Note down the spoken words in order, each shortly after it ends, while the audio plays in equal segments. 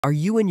Are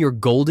you in your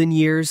golden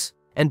years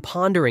and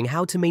pondering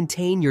how to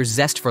maintain your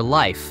zest for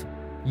life?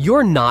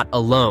 You're not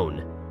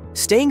alone.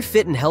 Staying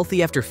fit and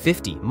healthy after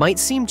 50 might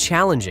seem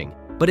challenging,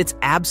 but it's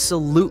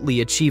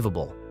absolutely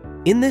achievable.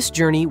 In this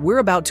journey we're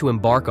about to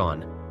embark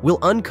on, we'll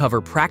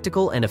uncover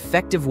practical and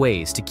effective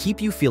ways to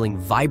keep you feeling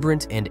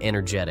vibrant and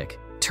energetic.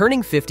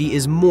 Turning 50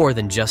 is more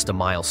than just a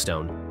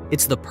milestone.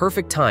 It's the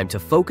perfect time to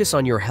focus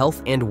on your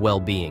health and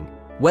well-being.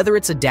 Whether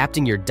it's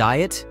adapting your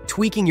diet,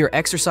 tweaking your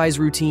exercise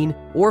routine,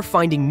 or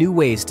finding new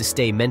ways to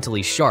stay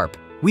mentally sharp,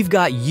 we've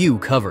got you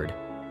covered.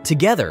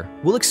 Together,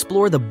 we'll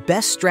explore the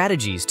best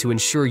strategies to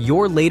ensure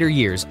your later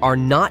years are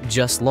not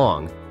just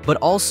long, but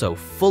also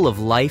full of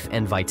life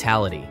and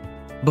vitality.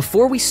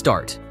 Before we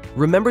start,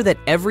 remember that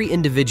every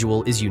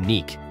individual is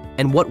unique,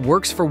 and what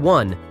works for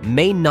one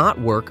may not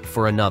work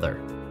for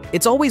another.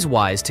 It's always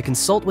wise to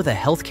consult with a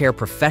healthcare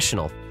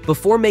professional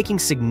before making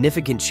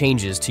significant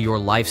changes to your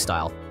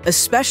lifestyle,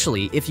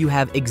 especially if you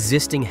have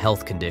existing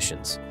health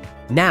conditions.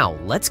 Now,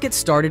 let's get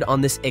started on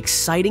this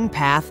exciting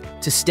path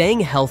to staying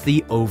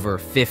healthy over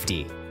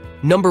 50.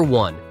 Number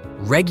 1.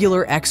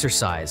 Regular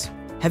exercise.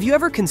 Have you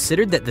ever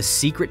considered that the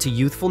secret to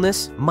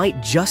youthfulness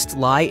might just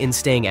lie in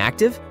staying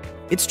active?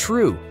 It's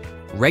true.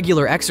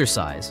 Regular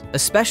exercise,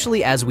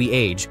 especially as we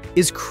age,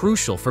 is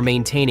crucial for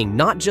maintaining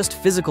not just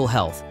physical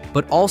health,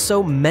 but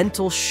also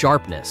mental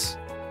sharpness.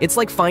 It's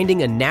like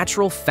finding a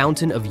natural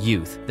fountain of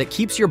youth that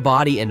keeps your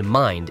body and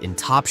mind in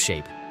top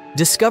shape.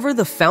 Discover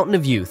the fountain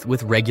of youth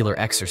with regular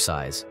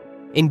exercise.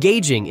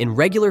 Engaging in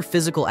regular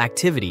physical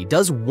activity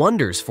does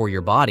wonders for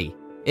your body.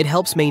 It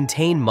helps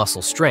maintain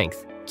muscle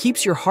strength,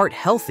 keeps your heart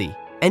healthy,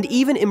 and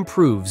even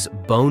improves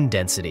bone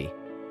density.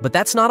 But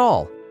that's not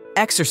all.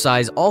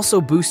 Exercise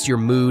also boosts your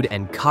mood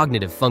and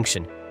cognitive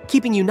function,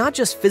 keeping you not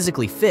just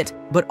physically fit,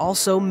 but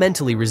also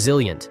mentally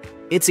resilient.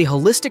 It's a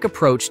holistic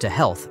approach to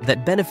health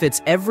that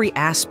benefits every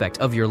aspect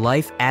of your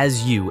life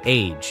as you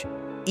age.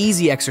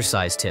 Easy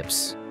exercise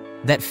tips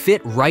that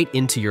fit right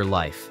into your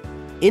life.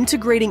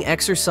 Integrating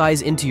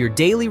exercise into your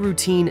daily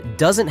routine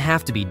doesn't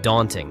have to be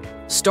daunting.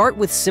 Start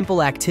with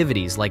simple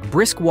activities like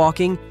brisk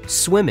walking,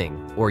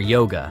 swimming, or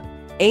yoga.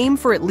 Aim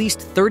for at least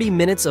 30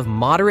 minutes of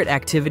moderate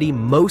activity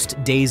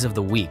most days of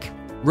the week.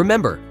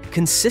 Remember,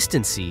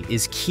 consistency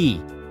is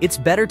key. It's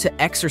better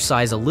to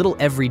exercise a little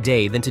every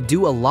day than to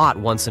do a lot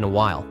once in a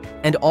while.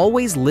 And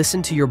always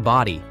listen to your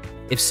body.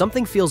 If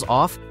something feels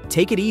off,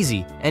 take it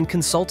easy and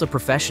consult a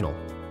professional.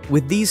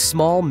 With these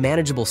small,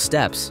 manageable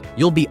steps,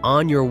 you'll be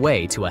on your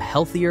way to a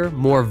healthier,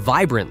 more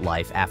vibrant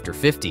life after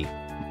 50.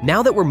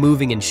 Now that we're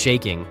moving and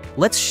shaking,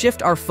 let's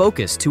shift our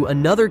focus to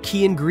another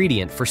key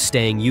ingredient for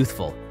staying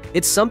youthful.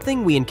 It's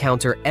something we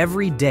encounter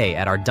every day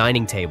at our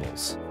dining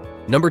tables.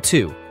 Number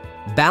 2,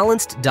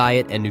 balanced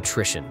diet and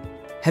nutrition.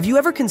 Have you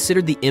ever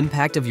considered the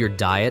impact of your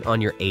diet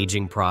on your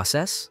aging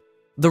process?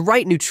 The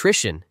right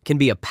nutrition can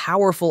be a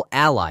powerful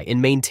ally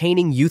in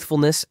maintaining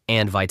youthfulness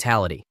and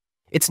vitality.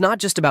 It's not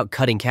just about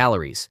cutting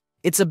calories.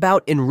 It's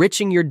about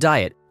enriching your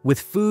diet with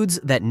foods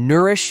that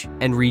nourish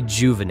and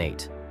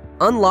rejuvenate.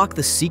 Unlock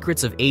the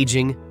secrets of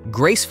aging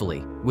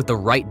gracefully with the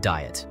right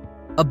diet.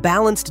 A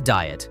balanced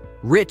diet,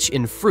 rich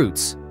in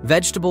fruits,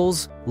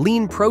 vegetables,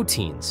 lean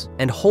proteins,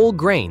 and whole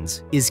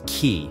grains, is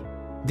key.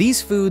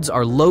 These foods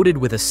are loaded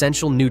with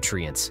essential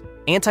nutrients,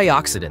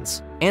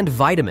 antioxidants, and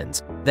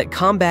vitamins that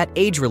combat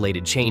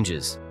age-related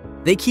changes.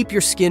 They keep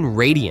your skin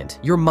radiant,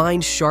 your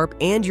mind sharp,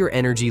 and your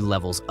energy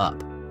levels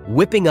up,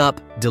 whipping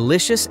up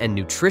delicious and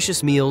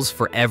nutritious meals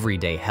for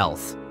everyday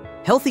health.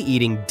 Healthy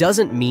eating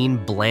doesn't mean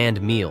bland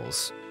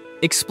meals.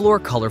 Explore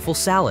colorful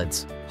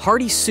salads,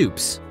 hearty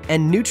soups,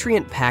 and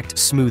nutrient-packed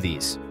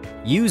smoothies.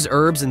 Use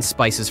herbs and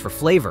spices for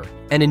flavor,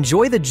 and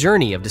enjoy the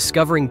journey of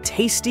discovering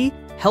tasty,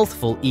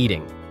 healthful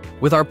eating.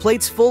 With our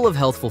plates full of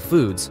healthful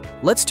foods,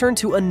 let's turn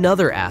to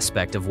another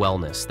aspect of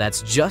wellness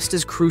that's just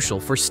as crucial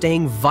for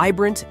staying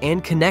vibrant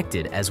and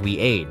connected as we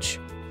age.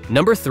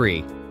 Number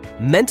 3,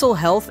 mental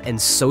health and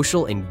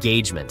social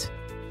engagement.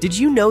 Did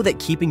you know that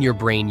keeping your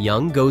brain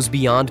young goes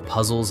beyond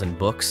puzzles and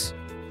books?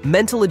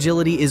 Mental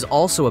agility is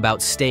also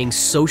about staying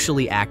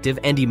socially active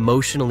and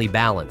emotionally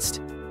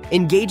balanced.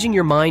 Engaging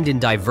your mind in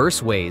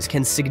diverse ways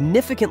can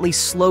significantly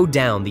slow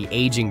down the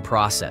aging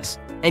process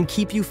and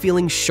keep you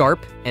feeling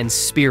sharp and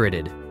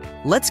spirited.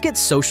 Let's get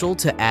social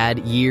to add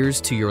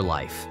years to your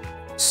life.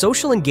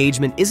 Social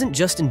engagement isn't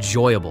just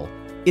enjoyable,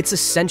 it's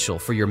essential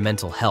for your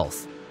mental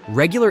health.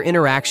 Regular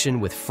interaction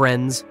with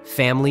friends,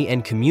 family,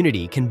 and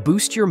community can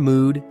boost your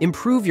mood,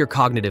 improve your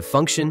cognitive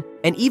function,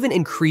 and even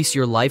increase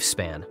your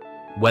lifespan.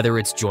 Whether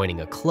it's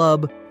joining a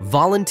club,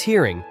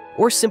 volunteering,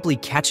 or simply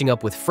catching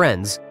up with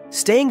friends,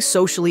 staying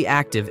socially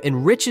active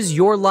enriches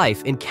your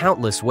life in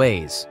countless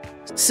ways.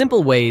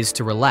 Simple ways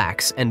to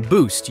relax and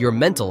boost your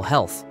mental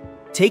health.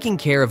 Taking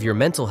care of your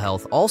mental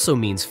health also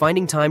means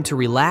finding time to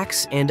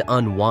relax and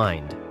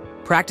unwind.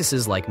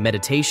 Practices like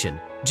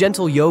meditation,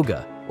 gentle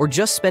yoga, or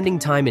just spending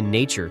time in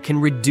nature can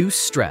reduce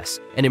stress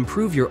and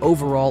improve your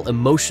overall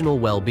emotional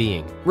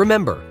well-being.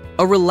 Remember,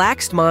 a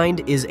relaxed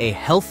mind is a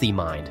healthy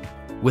mind.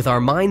 With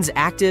our minds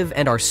active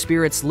and our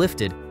spirits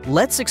lifted,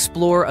 let's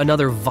explore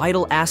another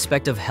vital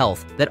aspect of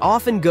health that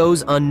often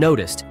goes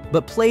unnoticed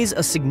but plays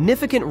a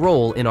significant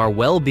role in our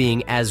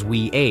well-being as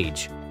we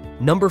age.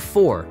 Number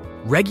 4,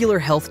 regular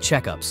health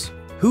checkups.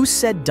 Who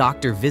said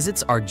doctor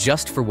visits are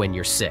just for when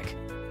you're sick?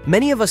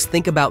 Many of us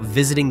think about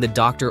visiting the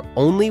doctor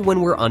only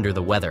when we're under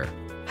the weather.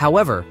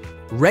 However,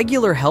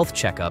 regular health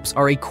checkups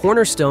are a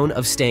cornerstone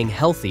of staying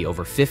healthy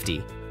over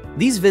 50.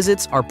 These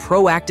visits are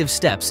proactive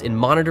steps in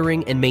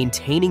monitoring and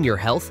maintaining your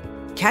health,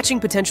 catching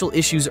potential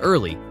issues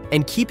early,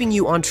 and keeping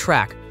you on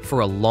track for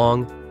a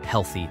long,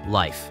 healthy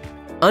life.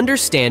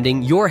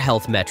 Understanding your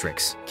health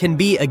metrics can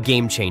be a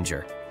game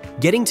changer.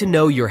 Getting to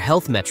know your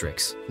health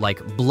metrics,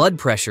 like blood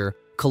pressure,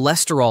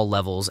 cholesterol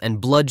levels, and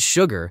blood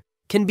sugar,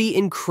 can be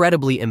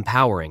incredibly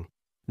empowering.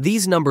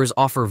 These numbers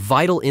offer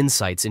vital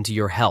insights into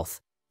your health,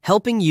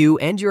 helping you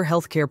and your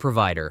healthcare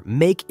provider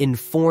make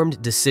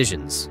informed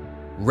decisions.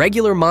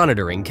 Regular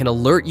monitoring can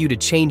alert you to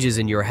changes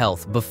in your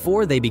health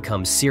before they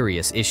become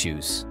serious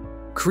issues.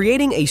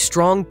 Creating a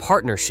strong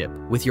partnership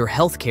with your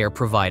healthcare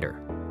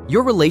provider.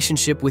 Your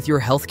relationship with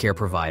your healthcare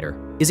provider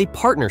is a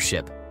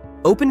partnership.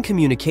 Open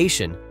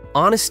communication,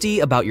 honesty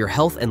about your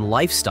health and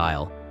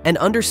lifestyle, and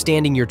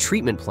understanding your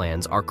treatment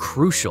plans are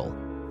crucial.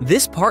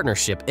 This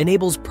partnership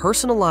enables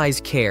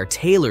personalized care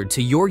tailored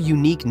to your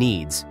unique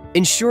needs,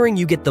 ensuring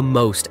you get the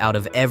most out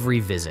of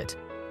every visit.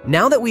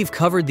 Now that we've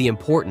covered the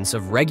importance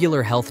of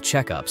regular health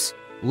checkups,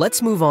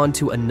 let's move on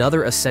to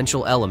another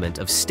essential element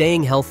of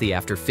staying healthy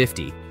after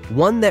 50,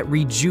 one that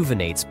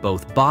rejuvenates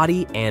both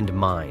body and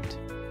mind.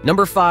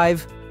 Number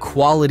 5,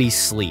 quality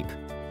sleep.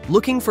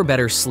 Looking for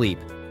better sleep?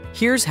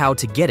 Here's how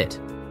to get it.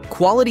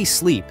 Quality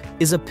sleep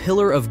is a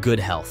pillar of good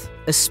health,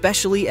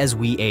 especially as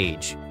we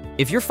age.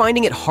 If you're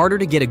finding it harder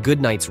to get a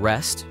good night's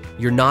rest,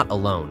 you're not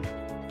alone.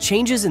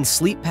 Changes in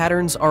sleep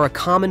patterns are a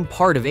common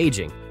part of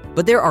aging,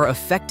 but there are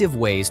effective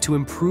ways to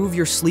improve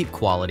your sleep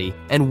quality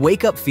and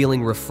wake up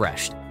feeling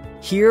refreshed.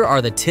 Here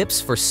are the tips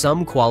for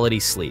some quality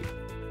sleep.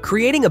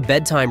 Creating a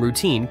bedtime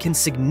routine can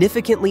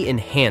significantly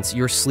enhance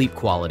your sleep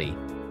quality.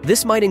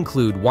 This might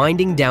include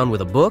winding down with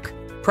a book,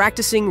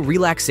 practicing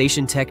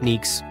relaxation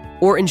techniques,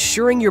 or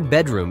ensuring your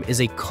bedroom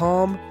is a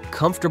calm,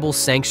 comfortable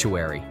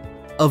sanctuary.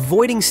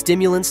 Avoiding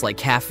stimulants like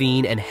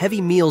caffeine and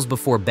heavy meals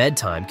before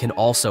bedtime can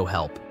also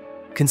help.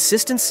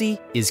 Consistency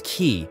is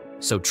key,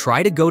 so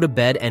try to go to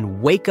bed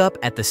and wake up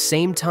at the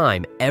same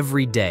time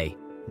every day.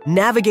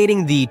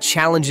 Navigating the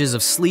challenges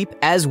of sleep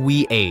as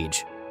we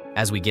age.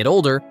 As we get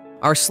older,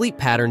 our sleep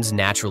patterns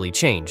naturally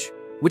change,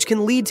 which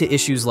can lead to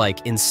issues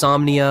like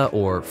insomnia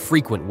or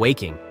frequent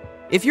waking.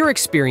 If you're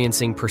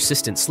experiencing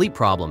persistent sleep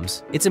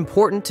problems, it's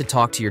important to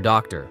talk to your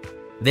doctor.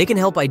 They can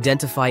help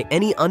identify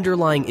any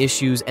underlying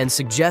issues and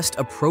suggest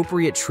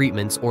appropriate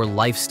treatments or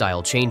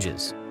lifestyle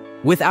changes.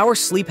 With our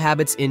sleep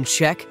habits in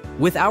check,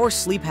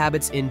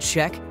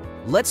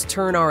 let's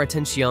turn our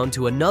attention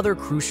to another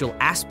crucial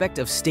aspect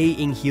of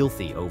staying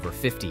healthy over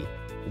 50,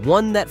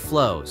 one that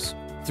flows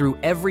through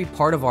every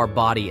part of our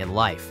body and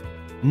life.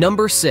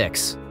 Number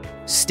 6,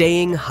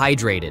 staying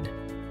hydrated.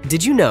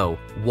 Did you know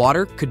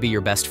water could be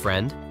your best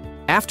friend?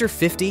 After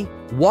 50,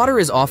 water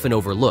is often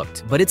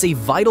overlooked, but it's a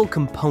vital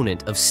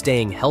component of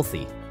staying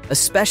healthy,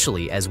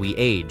 especially as we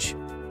age.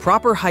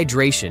 Proper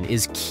hydration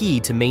is key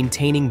to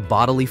maintaining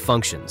bodily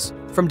functions,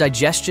 from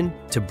digestion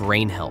to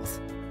brain health.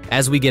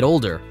 As we get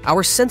older,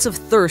 our sense of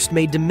thirst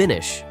may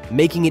diminish,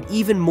 making it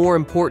even more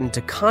important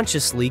to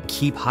consciously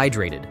keep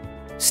hydrated.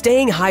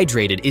 Staying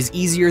hydrated is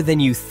easier than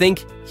you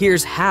think.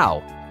 Here's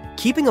how.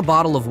 Keeping a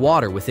bottle of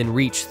water within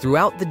reach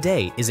throughout the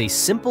day is a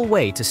simple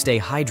way to stay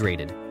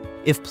hydrated.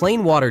 If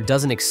plain water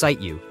doesn't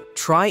excite you,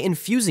 try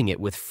infusing it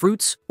with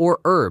fruits or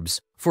herbs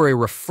for a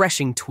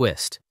refreshing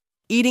twist.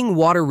 Eating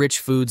water-rich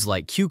foods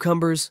like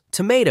cucumbers,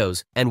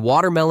 tomatoes, and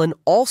watermelon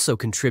also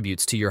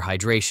contributes to your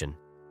hydration.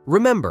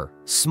 Remember,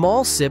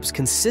 small sips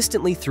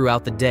consistently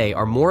throughout the day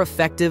are more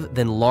effective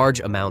than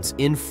large amounts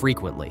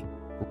infrequently.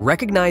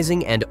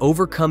 Recognizing and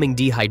overcoming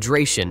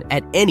dehydration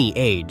at any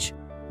age.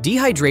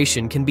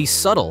 Dehydration can be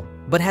subtle,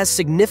 but has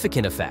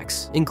significant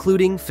effects,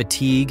 including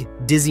fatigue,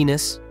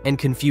 dizziness, and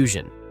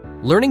confusion.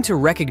 Learning to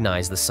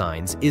recognize the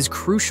signs is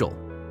crucial.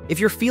 If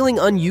you're feeling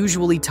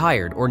unusually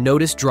tired or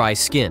notice dry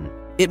skin,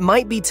 it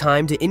might be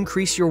time to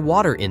increase your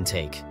water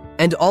intake.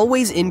 And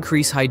always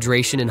increase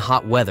hydration in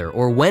hot weather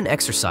or when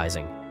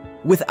exercising.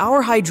 With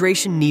our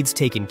hydration needs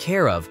taken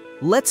care of,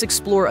 let's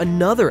explore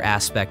another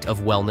aspect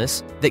of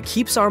wellness that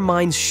keeps our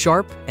minds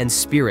sharp and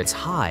spirits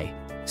high.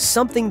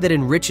 Something that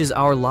enriches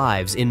our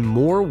lives in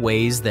more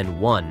ways than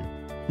one.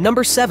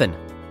 Number 7,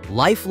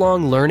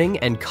 lifelong learning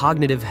and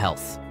cognitive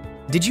health.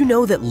 Did you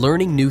know that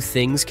learning new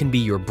things can be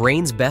your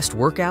brain's best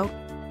workout?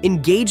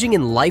 Engaging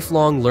in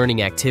lifelong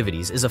learning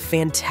activities is a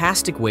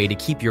fantastic way to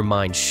keep your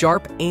mind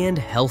sharp and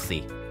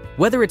healthy.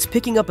 Whether it's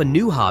picking up a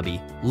new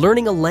hobby,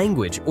 learning a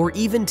language, or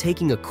even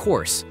taking a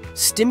course,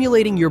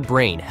 stimulating your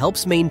brain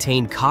helps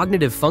maintain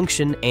cognitive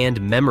function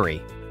and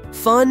memory.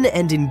 Fun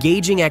and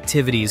engaging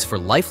activities for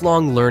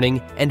lifelong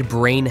learning and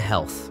brain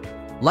health.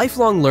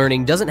 Lifelong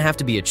learning doesn't have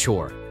to be a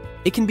chore.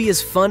 It can be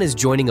as fun as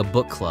joining a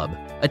book club,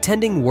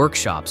 attending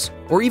workshops,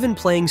 or even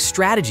playing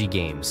strategy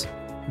games.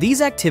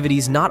 These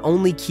activities not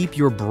only keep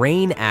your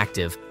brain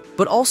active,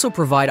 but also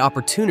provide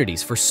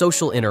opportunities for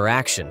social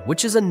interaction,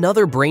 which is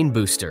another brain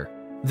booster.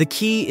 The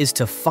key is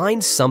to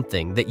find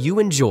something that you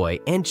enjoy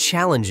and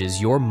challenges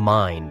your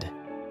mind.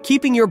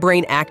 Keeping your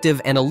brain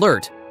active and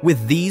alert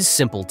with these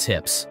simple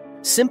tips.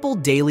 Simple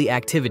daily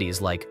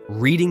activities like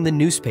reading the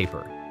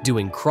newspaper,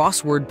 doing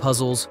crossword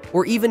puzzles,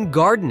 or even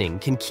gardening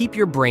can keep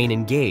your brain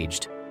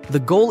engaged. The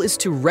goal is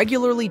to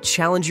regularly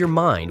challenge your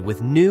mind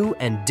with new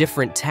and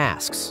different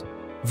tasks.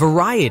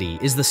 Variety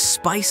is the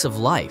spice of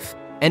life,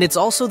 and it's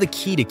also the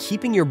key to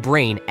keeping your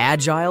brain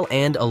agile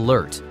and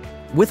alert.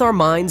 With our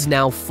minds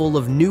now full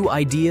of new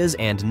ideas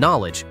and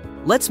knowledge,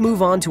 let's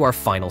move on to our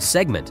final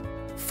segment,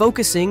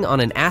 focusing on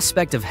an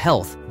aspect of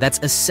health that's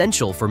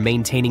essential for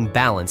maintaining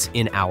balance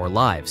in our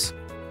lives.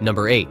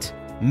 Number 8,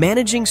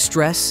 managing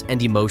stress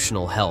and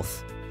emotional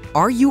health.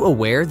 Are you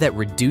aware that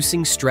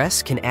reducing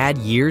stress can add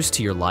years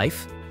to your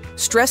life?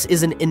 Stress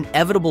is an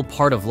inevitable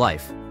part of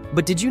life,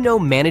 but did you know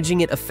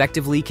managing it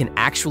effectively can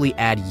actually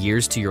add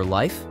years to your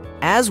life?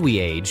 As we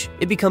age,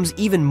 it becomes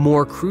even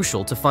more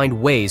crucial to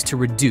find ways to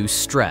reduce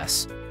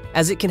stress,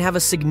 as it can have a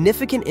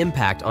significant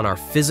impact on our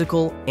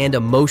physical and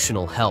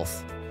emotional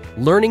health.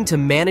 Learning to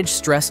manage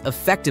stress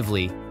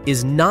effectively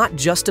is not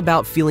just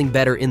about feeling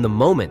better in the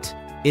moment,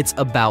 it's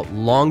about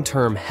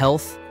long-term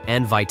health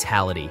and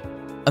vitality.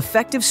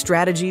 Effective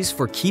strategies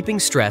for keeping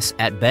stress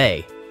at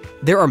bay.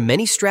 There are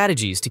many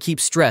strategies to keep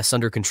stress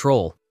under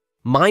control.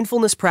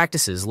 Mindfulness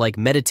practices like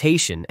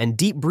meditation and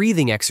deep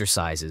breathing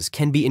exercises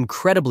can be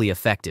incredibly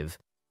effective.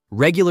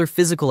 Regular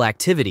physical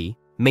activity,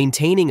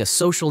 maintaining a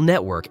social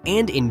network,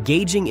 and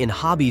engaging in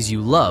hobbies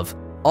you love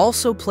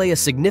also play a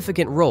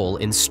significant role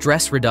in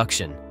stress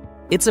reduction.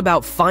 It's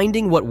about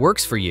finding what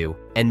works for you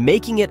and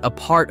making it a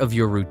part of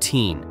your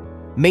routine.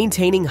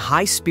 Maintaining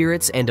high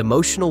spirits and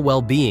emotional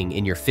well-being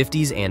in your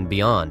 50s and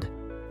beyond.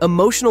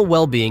 Emotional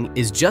well-being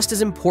is just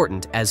as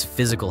important as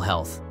physical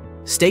health.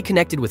 Stay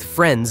connected with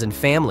friends and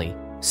family,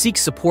 seek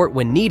support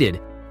when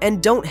needed,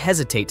 and don't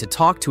hesitate to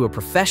talk to a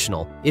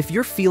professional if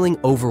you're feeling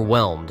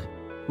overwhelmed.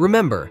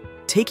 Remember,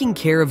 taking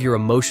care of your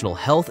emotional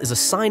health is a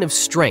sign of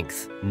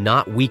strength,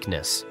 not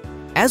weakness.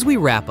 As we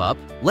wrap up,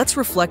 let's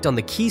reflect on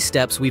the key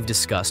steps we've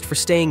discussed for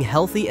staying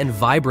healthy and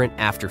vibrant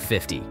after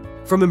 50.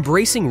 From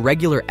embracing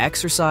regular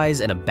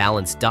exercise and a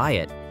balanced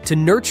diet, to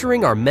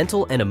nurturing our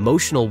mental and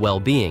emotional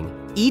well-being,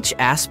 each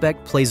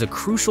aspect plays a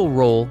crucial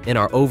role in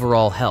our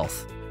overall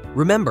health.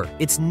 Remember,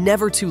 it's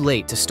never too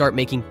late to start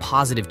making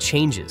positive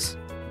changes.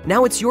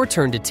 Now it's your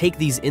turn to take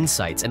these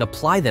insights and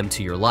apply them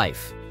to your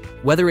life.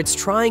 Whether it's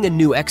trying a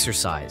new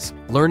exercise,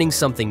 learning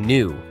something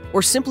new,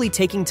 or simply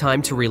taking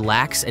time to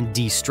relax and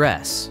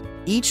de-stress,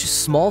 each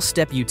small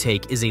step you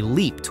take is a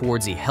leap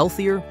towards a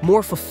healthier,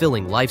 more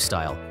fulfilling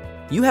lifestyle.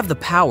 You have the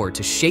power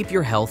to shape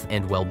your health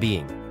and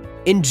well-being.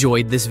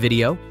 Enjoyed this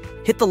video?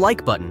 Hit the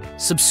like button,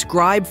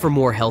 subscribe for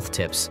more health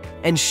tips,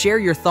 and share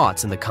your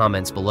thoughts in the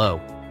comments below.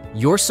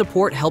 Your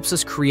support helps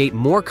us create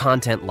more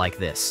content like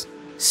this.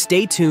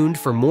 Stay tuned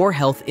for more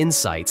health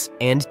insights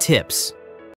and tips.